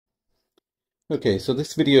Okay, so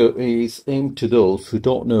this video is aimed to those who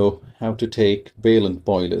don't know how to take Vaillant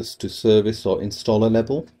boilers to service or installer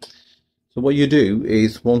level. So what you do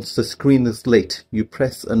is once the screen is lit, you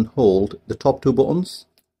press and hold the top two buttons,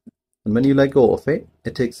 and when you let go of it,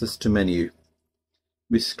 it takes us to menu.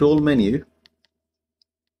 We scroll menu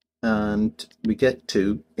and we get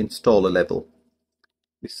to installer level.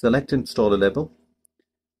 We select installer level.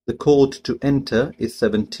 The code to enter is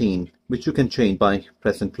 17, which you can change by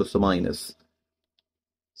pressing plus or minus.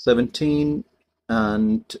 17,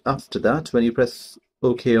 and after that, when you press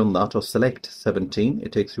OK on that or select 17,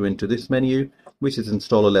 it takes you into this menu, which is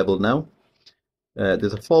installer level now.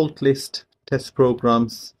 There's a fault list. Test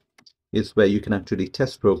programs is where you can actually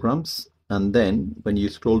test programs, and then when you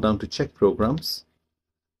scroll down to check programs,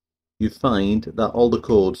 you find that all the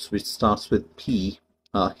codes which starts with P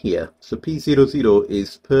are here. So P00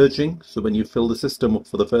 is purging, so when you fill the system up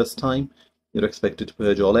for the first time, you're expected to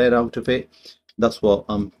purge all air out of it. That's what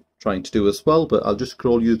I'm trying to do as well, but I'll just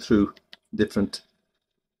scroll you through different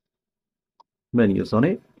menus on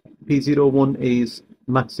it. P01 is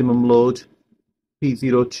maximum load,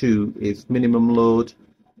 P02 is minimum load,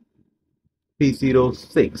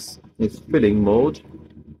 P06 is filling mode,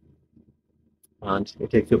 and it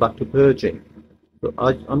takes you back to purging. So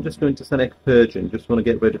I'm just going to select purging, just want to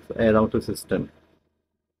get rid of air out of the system.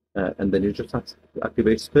 And then it just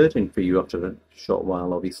activates purging for you after a short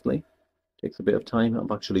while, obviously. Takes a bit of time. I've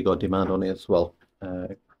actually got demand on it as well.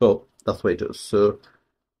 But that's what it does. So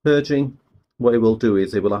purging, what it will do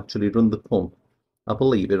is it will actually run the pump. I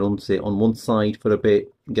believe it runs it on one side for a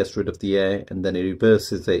bit, gets rid of the air, and then it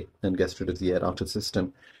reverses it and gets rid of the air out of the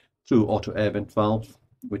system through auto air vent valve,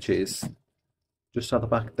 which is just at the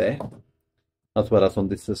back there. As well as on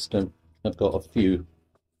this system, I've got a few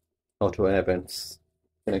auto air vents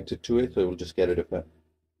connected to it, so it will just get rid of the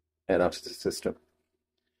air out of the system.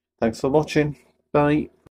 Thanks for watching.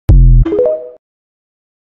 Bye.